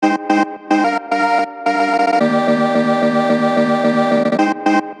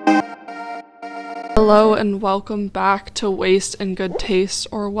Hello and welcome back to Waste and Good Taste,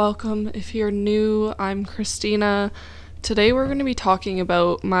 or welcome if you're new. I'm Christina. Today we're going to be talking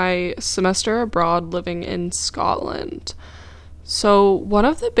about my semester abroad living in Scotland. So one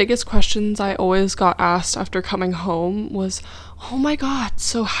of the biggest questions I always got asked after coming home was, oh my god,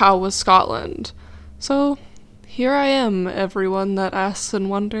 so how was Scotland? So here I am, everyone that asks and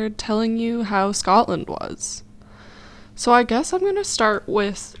wondered, telling you how Scotland was. So I guess I'm going to start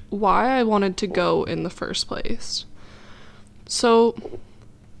with why I wanted to go in the first place. So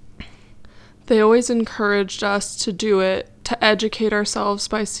they always encouraged us to do it, to educate ourselves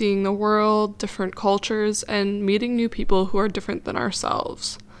by seeing the world, different cultures, and meeting new people who are different than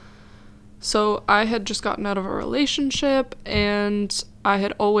ourselves. So I had just gotten out of a relationship and I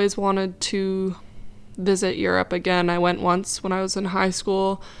had always wanted to visit Europe again. I went once when I was in high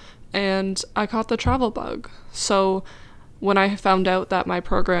school and I caught the travel bug. So when I found out that my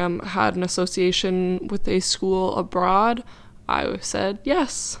program had an association with a school abroad, I said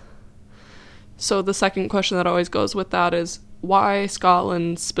yes. So the second question that always goes with that is, why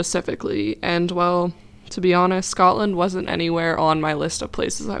Scotland specifically? And well, to be honest, Scotland wasn't anywhere on my list of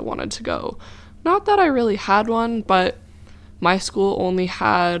places I wanted to go. Not that I really had one, but my school only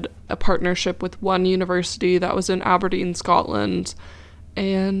had a partnership with one university that was in Aberdeen, Scotland,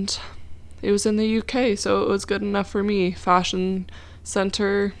 and it was in the UK, so it was good enough for me. Fashion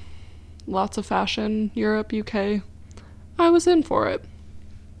center, lots of fashion, Europe, UK. I was in for it.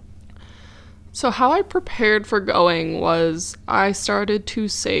 So how I prepared for going was I started to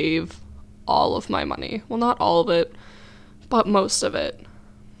save all of my money. Well, not all of it, but most of it.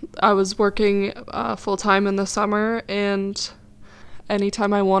 I was working full-time in the summer, and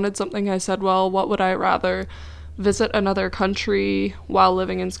anytime I wanted something, I said, well, what would I rather visit another country while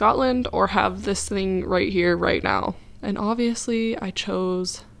living in Scotland or have this thing right here, right now? And obviously I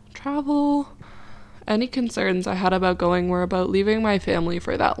chose travel. Any concerns I had about going were about leaving my family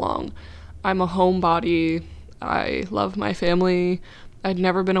for that long. I'm a homebody. I love my family. I'd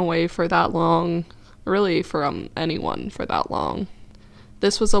never been away for that long, really from anyone for that long.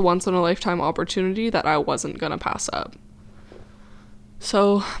 This was a once-in-a-lifetime opportunity that I wasn't gonna pass up.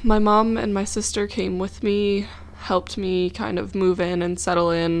 So my mom and my sister came with me, helped me kind of move in and settle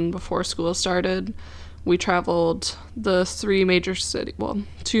in before school started. We traveled the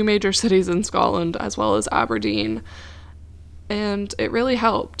two major cities in Scotland, as well as Aberdeen, and it really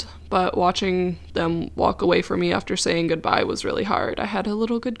helped. But watching them walk away from me after saying goodbye was really hard. I had a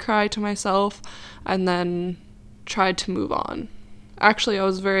little good cry to myself and then tried to move on. Actually, I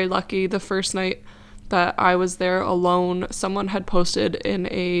was very lucky. The first night that I was there alone, someone had posted in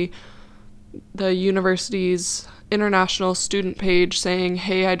the university's international student page saying,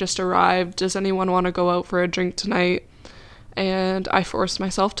 hey, I just arrived. Does anyone want to go out for a drink tonight? And I forced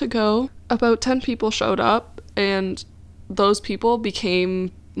myself to go. About 10 people showed up, and those people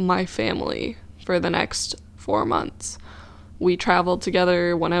became my family for the next 4 months. We traveled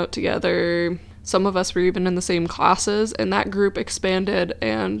together, went out together. Some of us were even in the same classes, and that group expanded,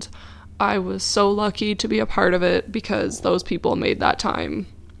 and I was so lucky to be a part of it because those people made that time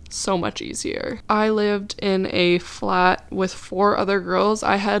so much easier. I lived in a flat with 4 other girls.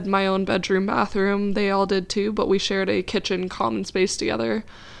 I had my own bedroom, bathroom. They all did too, but we shared a kitchen common space together.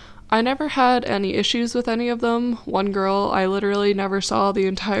 I never had any issues with any of them. One girl I literally never saw the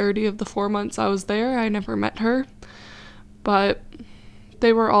entirety of the 4 months I was there. I never met her, but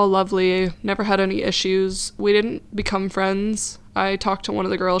they were all lovely. Never had any issues. We didn't become friends. I talked to one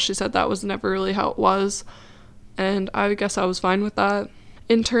of the girls. She said that was never really how it was, and I guess I was fine with that.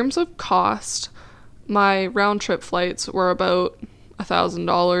 In terms of cost, my round trip flights were about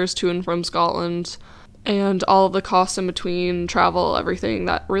 $1,000 to and from Scotland, and all of the costs in between, travel, everything,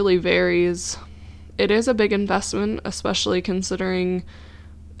 that really varies. It is a big investment, especially considering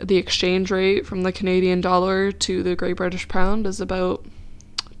the exchange rate from the Canadian dollar to the Great British Pound is about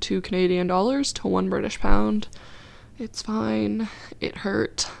 $2 Canadian to £1 British pound. It's fine. It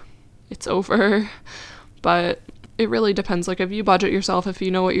hurt. It's over. But it really depends. Like, if you budget yourself, if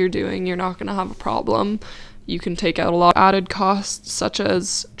you know what you're doing, you're not going to have a problem. You can take out a lot of added costs, such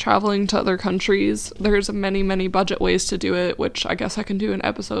as traveling to other countries. There's many, many budget ways to do it, which I guess I can do an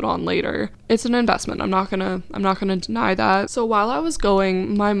episode on later. It's an investment. I'm not gonna deny that. So while I was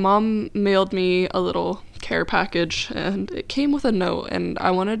going, my mom mailed me a little care package, and it came with a note, and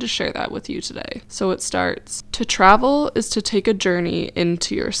I wanted to share that with you today. So it starts, "To travel is to take a journey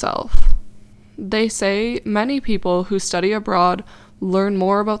into yourself. They say many people who study abroad learn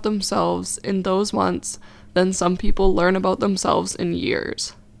more about themselves in those months than some people learn about themselves in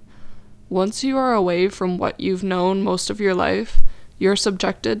years. Once you are away from what you've known most of your life, you're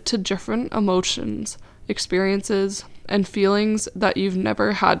subjected to different emotions, experiences, and feelings that you've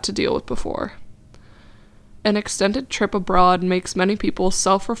never had to deal with before. An extended trip abroad makes many people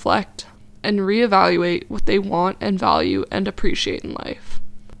self-reflect and reevaluate what they want and value and appreciate in life.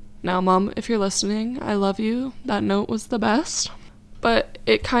 Now, Mom, if you're listening, I love you. That note was the best. But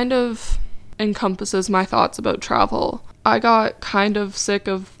it kind of encompasses my thoughts about travel. I got kind of sick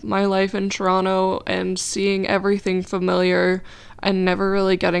of my life in Toronto and seeing everything familiar and never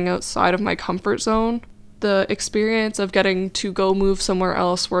really getting outside of my comfort zone. The experience of getting to go move somewhere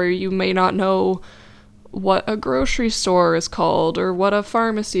else where you may not know what a grocery store is called, or what a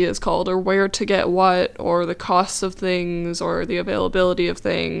pharmacy is called, or where to get what, or the costs of things, or the availability of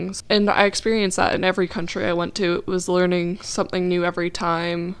things. And I experienced that in every country I went to. It was learning something new every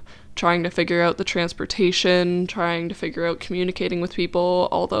time, trying to figure out the transportation, trying to figure out communicating with people.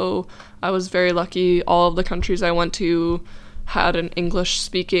 Although I was very lucky, all of the countries I went to had an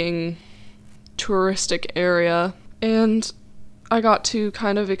English-speaking touristic area, and I got to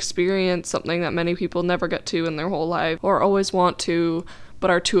kind of experience something that many people never get to in their whole life, or always want to, but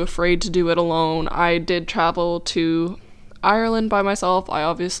are too afraid to do it alone. I did travel to Ireland by myself. I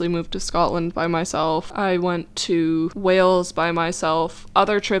obviously moved to Scotland by myself. I went to Wales by myself.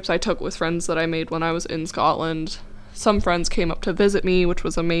 Other trips I took with friends that I made when I was in Scotland. Some friends came up to visit me, which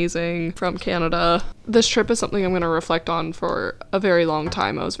was amazing, from Canada. This trip is something I'm going to reflect on for a very long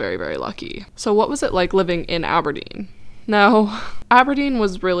time. I was very, very lucky. So what was it like living in Aberdeen? Now, Aberdeen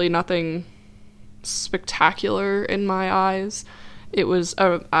was really nothing spectacular in my eyes. It was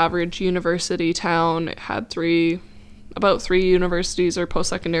an average university town. It had about three universities or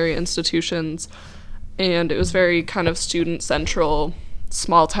post-secondary institutions, and it was very kind of student-central,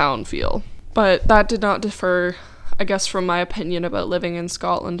 small-town feel. But that did not differ, I guess, from my opinion about living in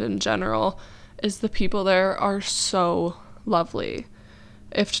Scotland in general, is the people there are so lovely.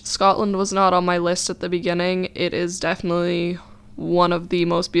 If Scotland was not on my list at the beginning, it is definitely one of the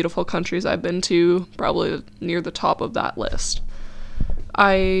most beautiful countries I've been to, probably near the top of that list.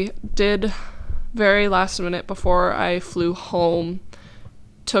 I did, very last minute before I flew home,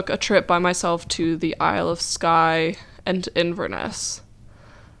 took a trip by myself to the Isle of Skye and Inverness.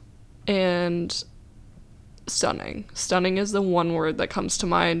 And stunning. Stunning is the one word that comes to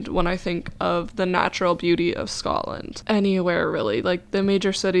mind when I think of the natural beauty of Scotland. Anywhere, really. Like, the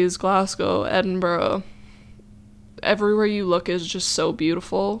major cities, Glasgow, Edinburgh, everywhere you look is just so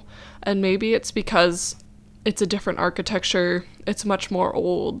beautiful. And maybe it's because it's a different architecture. It's much more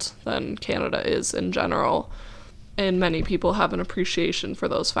old than Canada is in general. And many people have an appreciation for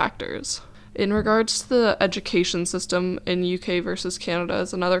those factors. In regards to the education system in UK versus Canada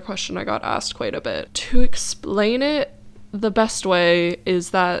is another question I got asked quite a bit. To explain it, the best way is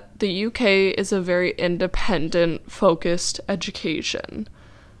that the UK is a very independent, focused education.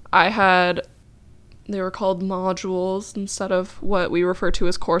 They were called modules instead of what we refer to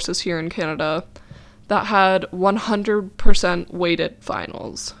as courses here in Canada, that had 100% weighted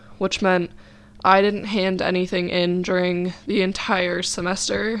finals, which meant I didn't hand anything in during the entire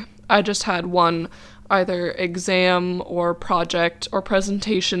semester. I just had one either exam or project or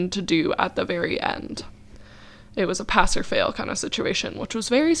presentation to do at the very end. It was a pass or fail kind of situation, which was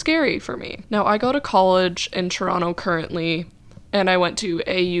very scary for me. Now, I go to college in Toronto currently, and I went to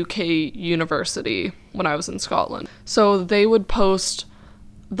a UK university when I was in Scotland. So they would post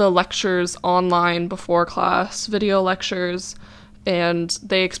the lectures online before class, video lectures, and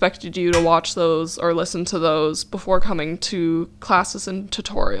they expected you to watch those or listen to those before coming to classes and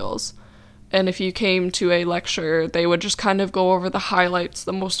tutorials. And if you came to a lecture, they would just kind of go over the highlights,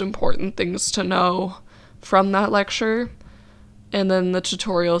 the most important things to know from that lecture, and then the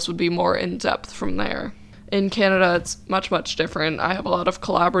tutorials would be more in-depth from there. In Canada, it's much, much different. I have a lot of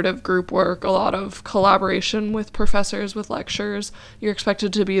collaborative group work, a lot of collaboration with professors, with lectures. You're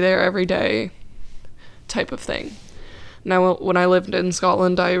expected to be there every day type of thing. Now, when I lived in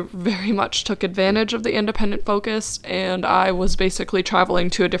Scotland, I very much took advantage of the independent focus, and I was basically traveling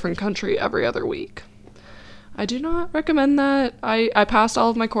to a different country every other week. I do not recommend that. I passed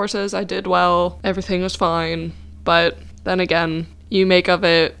all of my courses, I did well, everything was fine, but then again, you make of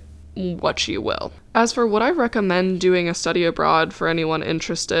it what you will. As for would I recommend doing a study abroad for anyone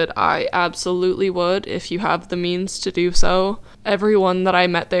interested, I absolutely would if you have the means to do so. Everyone that I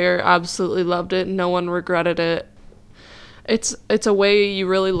met there absolutely loved it, no one regretted it. It's a way you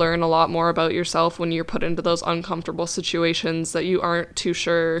really learn a lot more about yourself when you're put into those uncomfortable situations that you aren't too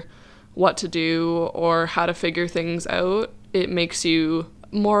sure what to do or how to figure things out. It makes you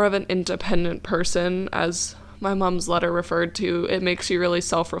more of an independent person, as my mom's letter referred to. It makes you really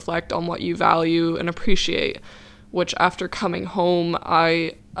self-reflect on what you value and appreciate which after coming home,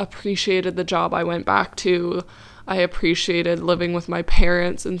 I appreciated the job I went back to. I appreciated living with my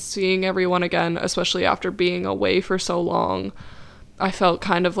parents and seeing everyone again, especially after being away for so long. I felt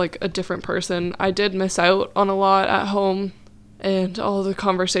kind of like a different person. I did miss out on a lot at home, and all the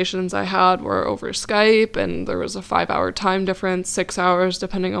conversations I had were over Skype, and there was a 5-hour time difference, 6 hours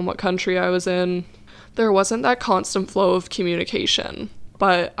depending on what country I was in. There wasn't that constant flow of communication,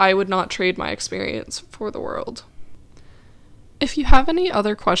 but I would not trade my experience for the world. If you have any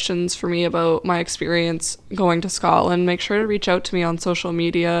other questions for me about my experience going to Scotland, make sure to reach out to me on social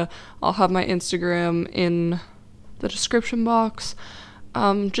media. I'll have my Instagram in the description box.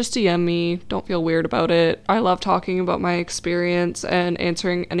 Just DM me. Don't feel weird about it. I love talking about my experience and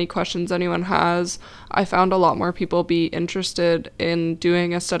answering any questions anyone has. I found a lot more people be interested in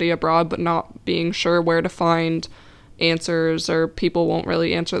doing a study abroad but not being sure where to find answers, or people won't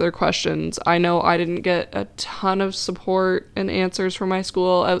really answer their questions. I know I didn't get a ton of support and answers from my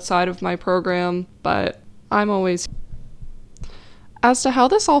school outside of my program, but I'm always... As to how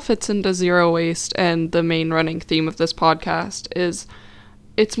this all fits into zero waste and the main running theme of this podcast is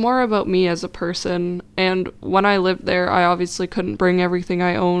it's more about me as a person, and when I lived there, I obviously couldn't bring everything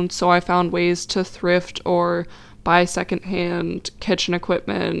I owned, so I found ways to thrift or buy secondhand kitchen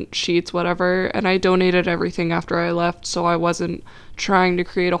equipment, sheets, whatever, and I donated everything after I left, so I wasn't trying to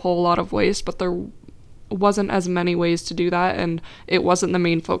create a whole lot of waste, but there wasn't as many ways to do that, and it wasn't the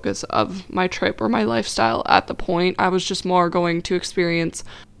main focus of my trip or my lifestyle at the point. I was just more going to experience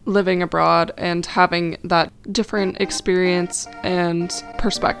living abroad and having that different experience and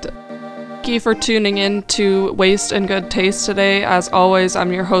perspective. Thank you for tuning in to Waste and Good Taste today. As always,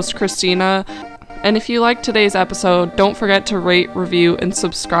 I'm your host, Christina. And if you liked today's episode, don't forget to rate, review, and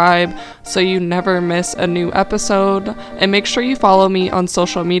subscribe so you never miss a new episode. And make sure you follow me on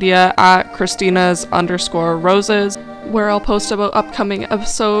social media at Christinas_roses, where I'll post about upcoming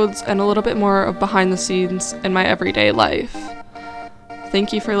episodes and a little bit more of behind the scenes in my everyday life.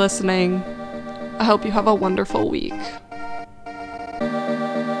 Thank you for listening. I hope you have a wonderful week.